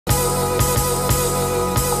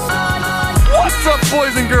What's up,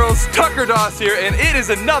 boys and girls? Tucker Doss here, and it is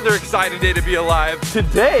another exciting day to be alive.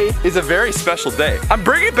 Today is a very special day. I'm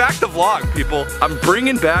bringing back the vlog, people. I'm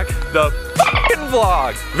bringing back the fucking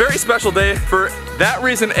vlog. Very special day for that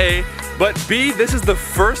reason, A, but B, this is the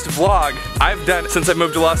first vlog I've done since I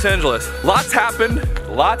moved to Los Angeles. Lots happened,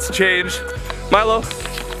 lots changed. Milo,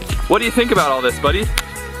 what do you think about all this, buddy?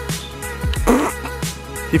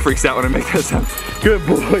 He freaks out when I make that sound. Good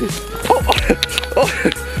boy.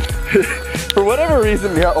 Oh. For whatever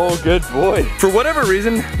reason, yeah, oh, good boy. For whatever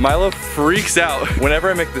reason, Milo freaks out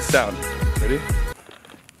whenever I make this sound. Ready?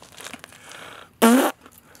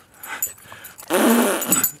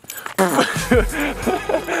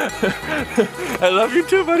 I love you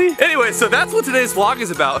too, buddy. Anyway, so that's what today's vlog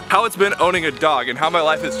is about. How it's been owning a dog and how my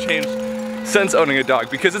life has changed since owning a dog,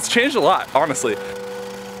 because it's changed a lot, honestly.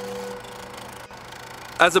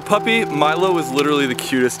 As a puppy, Milo was literally the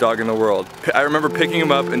cutest dog in the world. I remember picking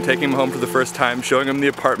him up and taking him home for the first time, showing him the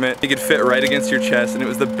apartment. He could fit right against your chest, and it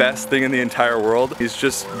was the best thing in the entire world. He's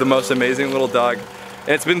just the most amazing little dog. And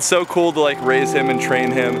it's been so cool to like raise him and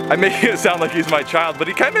train him. I'm making it sound like he's my child, but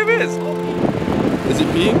he kind of is. Is he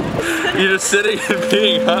peeing? You're just sitting and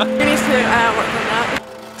peeing, huh? He needs to work on that.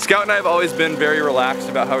 Scout and I have always been very relaxed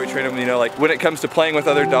about how we train him. You know, like when it comes to playing with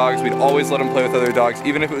other dogs, we'd always let him play with other dogs.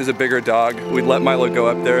 Even if it was a bigger dog, we'd let Milo go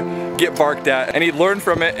up there, get barked at, and he'd learn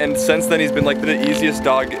from it. And since then, he's been like the easiest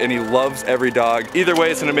dog, and he loves every dog. Either way,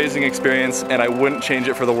 it's an amazing experience, and I wouldn't change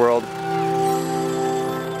it for the world.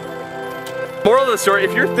 Moral of the story,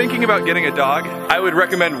 if you're thinking about getting a dog, I would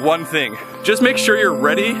recommend one thing. Just make sure you're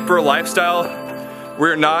ready for a lifestyle where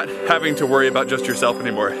you're not having to worry about just yourself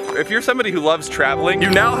anymore. If you're somebody who loves traveling, you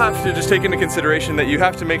now have to just take into consideration that you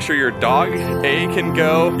have to make sure your dog, A, can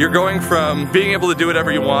go. You're going from being able to do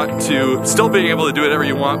whatever you want to still being able to do whatever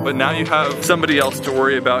you want, but now you have somebody else to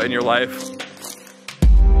worry about in your life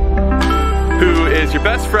who is your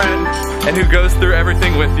best friend and who goes through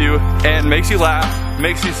everything with you and makes you laugh,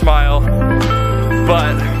 makes you smile,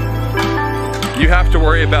 but you have to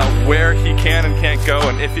worry about where he can and can't go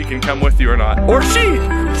and if he can come with you or not. Or she!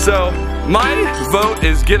 So, my vote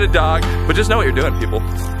is get a dog, but just know what you're doing, people.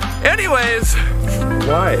 Anyways!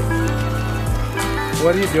 Why?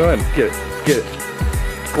 What are you doing? Get it, get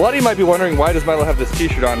it. A lot of you might be wondering, why does Milo have this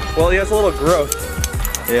t-shirt on? Well, he has a little growth.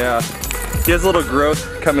 Yeah. He has a little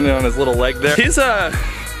growth coming in on his little leg there. He's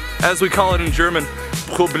as we call it in German,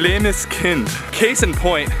 Problemes Kind. Case in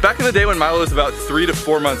point, back in the day when Milo was about 3 to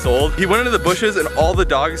 4 months old, he went into the bushes and all the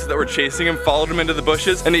dogs that were chasing him followed him into the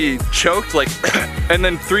bushes and he choked like, and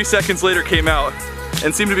then 3 seconds later came out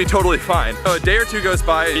and seemed to be totally fine. So a day or two goes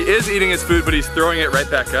by, he is eating his food, but he's throwing it right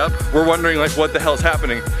back up. We're wondering like what the hell's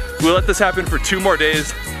happening. We let this happen for 2 more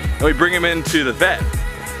days and we bring him into the vet.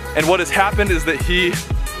 And what has happened is that he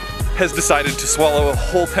has decided to swallow a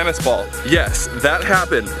whole tennis ball. Yes, that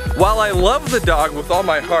happened. While I love the dog with all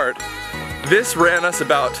my heart, this ran us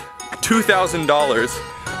about $2,000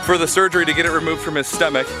 for the surgery to get it removed from his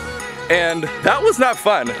stomach, and that was not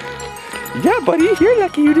fun. Yeah, buddy, you're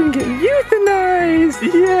lucky you didn't get euthanized.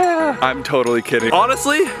 Yeah. I'm totally kidding.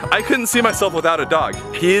 Honestly, I couldn't see myself without a dog.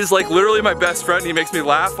 He's like literally my best friend. He makes me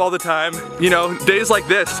laugh all the time. You know, days like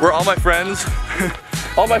this where all my friends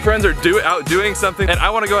are out doing something and I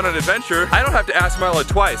want to go on an adventure, I don't have to ask Milo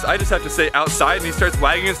twice. I just have to say outside and he starts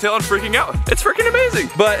wagging his tail and freaking out. It's freaking amazing.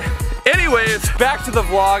 But anyways, back to the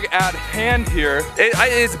vlog at hand here.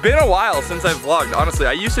 It's been a while since I've vlogged, honestly.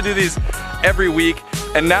 I used to do these every week,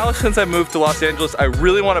 and now since I moved to Los Angeles, I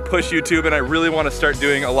really want to push YouTube and I really want to start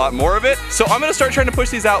doing a lot more of it. So I'm going to start trying to push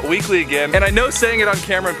these out weekly again, and I know saying it on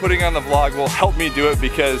camera and putting it on the vlog will help me do it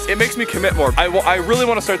because it makes me commit more. I really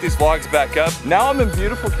want to start these vlogs back up. Now I'm in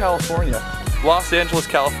beautiful California, Los Angeles,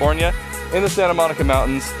 California, in the Santa Monica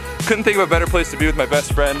Mountains. Couldn't think of a better place to be with my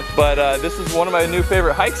best friend, but this is one of my new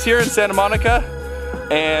favorite hikes here in Santa Monica,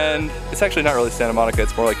 and it's actually not really Santa Monica,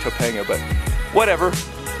 it's more like Topanga, but whatever.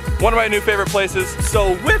 One of my new favorite places.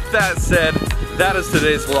 So with that said, that is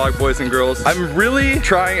today's vlog, boys and girls. I'm really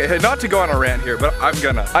trying, not to go on a rant here, but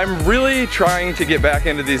I'm really trying to get back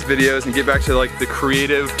into these videos and get back to like the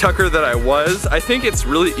creative Tucker that I was. I think it's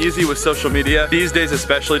really easy with social media, these days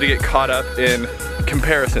especially, to get caught up in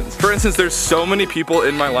comparisons. For instance, there's so many people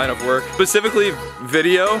in my line of work, specifically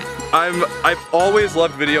video. I've always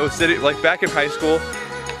loved video. Like back in high school,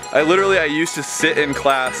 I used to sit in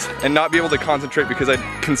class and not be able to concentrate because I'd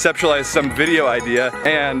conceptualize some video idea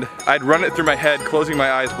and I'd run it through my head, closing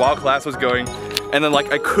my eyes while class was going, and then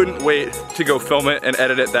like I couldn't wait to go film it and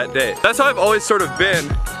edit it that day. That's how I've always sort of been,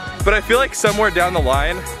 But I feel like somewhere down the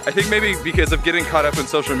line, I think maybe because of getting caught up in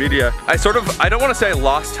social media, I don't want to say I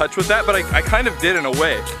lost touch with that, but I kind of did in a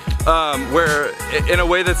way. Where in a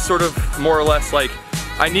way that's sort of more or less like,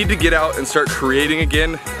 I need to get out and start creating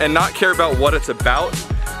again and not care about what it's about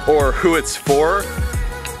or who it's for.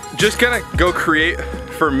 Just gonna go create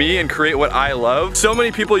for me and create what I love. So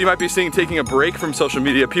many people you might be seeing taking a break from social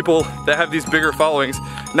media, people that have these bigger followings,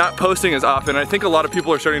 not posting as often. I think a lot of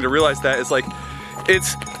people are starting to realize that it's like,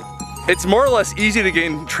 it's more or less easy to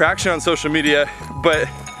gain traction on social media, but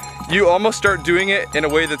you almost start doing it in a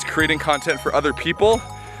way that's creating content for other people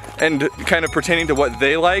and kind of pertaining to what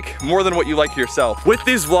they like more than what you like yourself. With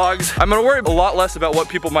these vlogs, I'm gonna worry a lot less about what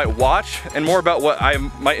people might watch and more about what I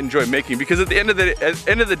might enjoy making, because at the end of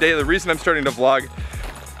the day, the reason I'm starting to vlog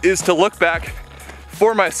is to look back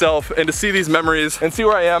for myself and to see these memories and see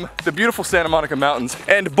where I am, the beautiful Santa Monica Mountains.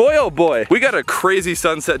 And boy, oh boy, we got a crazy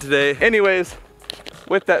sunset today. Anyways,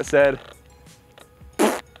 with that said,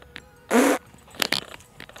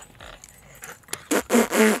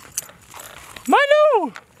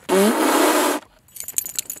 Manu!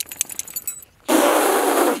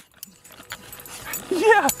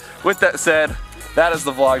 Yeah, with that said, that is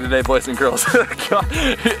the vlog today, boys and girls.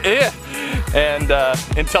 Yeah. And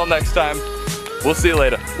until next time, we'll see you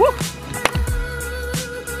later. Woo!